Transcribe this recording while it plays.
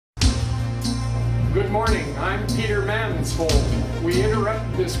Good morning, I'm Peter Manshold. We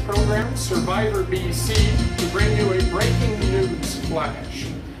interrupt this program, Survivor BC, to bring you a breaking news flash.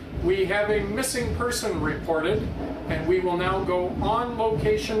 We have a missing person reported, and we will now go on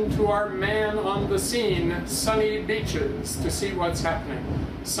location to our man on the scene, Sunny Beaches, to see what's happening.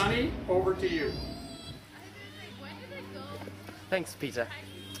 Sunny, over to you. Thanks, Peter.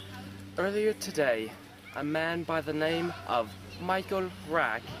 Earlier today, a man by the name of Michael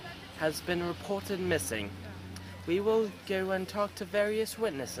Rack has been reported missing. We will go and talk to various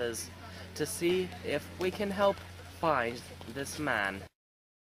witnesses to see if we can help find this man.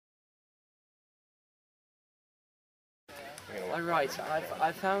 Alright,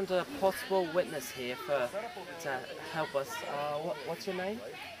 I found a possible witness here to help us. What's your name?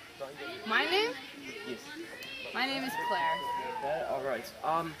 My name? Yes. My name is Claire. Alright.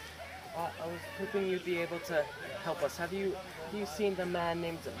 I was hoping you'd be able to help us. Have you seen the man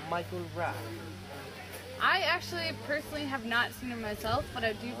named Michael Rack? I actually personally have not seen him myself, but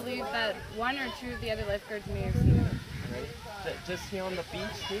I do believe that one or two of the other lifeguards may have seen him. Right. Just here on the beach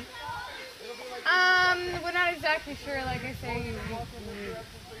too? We're not exactly sure. Like I say,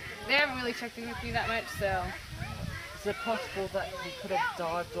 they haven't really checked in with me that much, so. Is it possible that he could have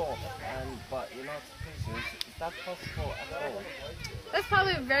dived off, but you're not supposed to? Is that possible at all? That's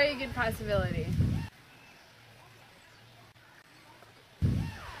probably a very good possibility.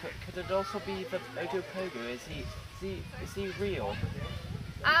 Could it also be the Ogopogo? Is he real?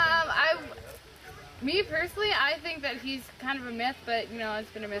 Me personally, I think that he's kind of a myth, but you know, it's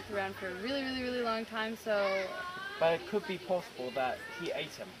been a myth around for a really, really, really long time, so. But it could be possible that he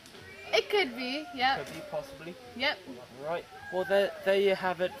ate him. It could be, yep. Could be, possibly. Yep. Right. Well, there you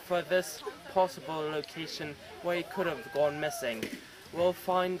have it for this possible location where he could have gone missing. We'll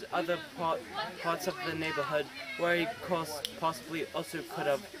find other parts of the neighborhood where he possibly also could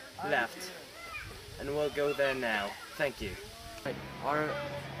have left. And we'll go there now. Thank you. Right. Our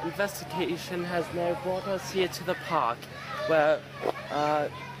investigation has now brought us here to the park where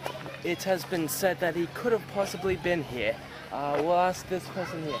it has been said that he could have possibly been here. We'll ask this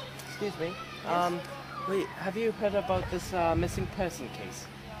person here. Excuse me. Yes. Wait, have you heard about this missing person case?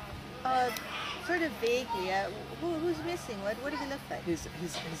 Sort of vaguely. Who's missing? What does he look like? His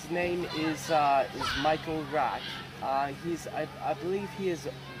name is Michael Rack. I believe he is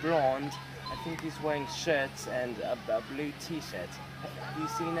blonde. I think he's wearing shirts and a blue T-shirt. Have you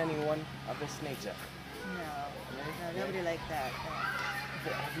seen anyone of this nature? No, nobody like that.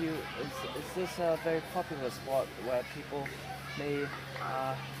 No. Is this a very popular spot where people may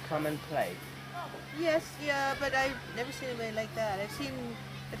come and play? Yes, yeah, but I've never seen anybody like that. I've seen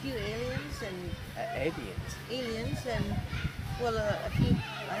a few aliens and aliens and well, a few,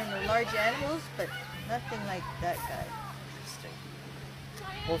 I don't know, large animals, but nothing like that guy. Interesting.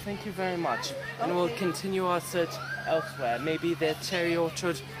 Well, thank you very much, and Okay. we'll continue our search elsewhere. Maybe the cherry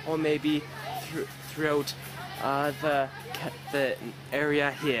orchard, or maybe throughout the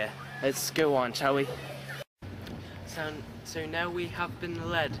area here. Let's go on, shall we? So now we have been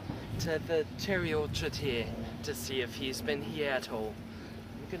led to the cherry orchard here to see if he's been here at all.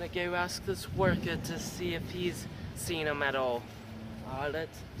 I'm gonna go ask this worker to see if he's seen him at all.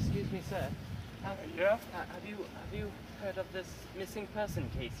 Excuse me, sir. Yeah? Have you heard of this missing person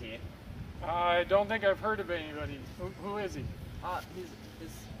case here? I don't think I've heard of anybody. Who is he?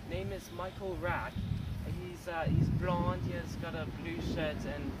 His name is Michael Rack. He's blonde. He has got a blue shirt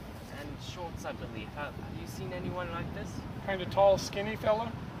and shorts, I believe. Have you seen anyone like this? Kind of tall, skinny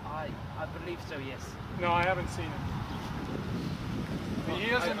fella? I believe so, yes. No, I haven't seen him. He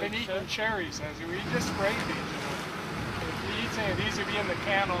hasn't been eating cherries, has he? He just sprayed these, you know. If he eats any of these, he'd be in the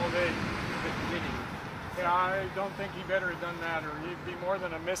can all day. Really? Yeah, I don't think he better have done that, or he'd be more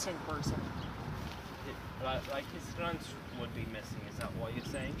than a missing person. Like his lunch would be missing, is that what you're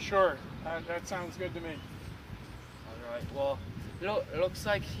saying? Sure, that sounds good to me. Alright, well, looks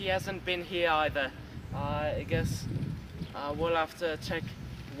like he hasn't been here either. I guess we'll have to check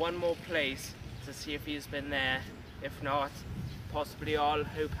one more place to see if he's been there. If not, possibly all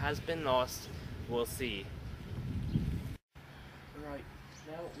hope has been lost. We'll see. Right,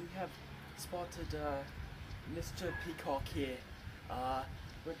 now we have spotted Mr. Peacock here.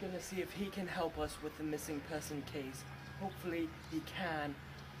 We're gonna see if he can help us with the missing person case. Hopefully he can,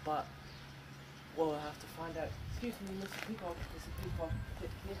 but we'll have to find out. Excuse me, Mr. Peacock. Mr. Peacock,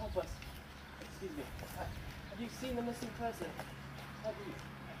 can you help us? Excuse me. Have you seen the missing person? Can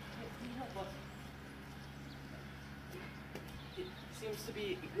you help us? He seems to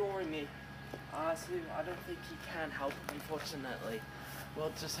be ignoring me. So I don't think he can help, unfortunately.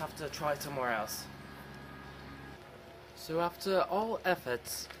 We'll just have to try somewhere else. So after all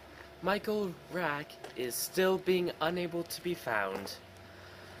efforts, Michael Rack is still being unable to be found.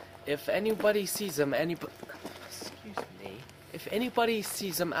 If anybody sees him, If anybody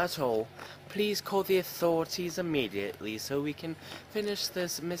sees him at all, please call the authorities immediately so we can finish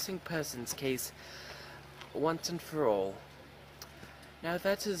this missing persons case once and for all. Now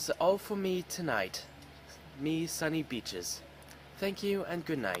that is all for me tonight. Me, Sunny Beaches. Thank you and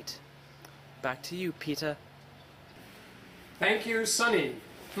good night. Back to you, Peter. Thank you, Sunny.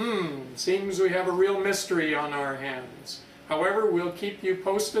 Seems we have a real mystery on our hands. However, we'll keep you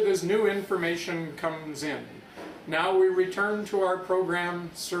posted as new information comes in. Now we return to our program,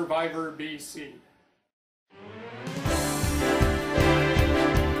 Survivor BC.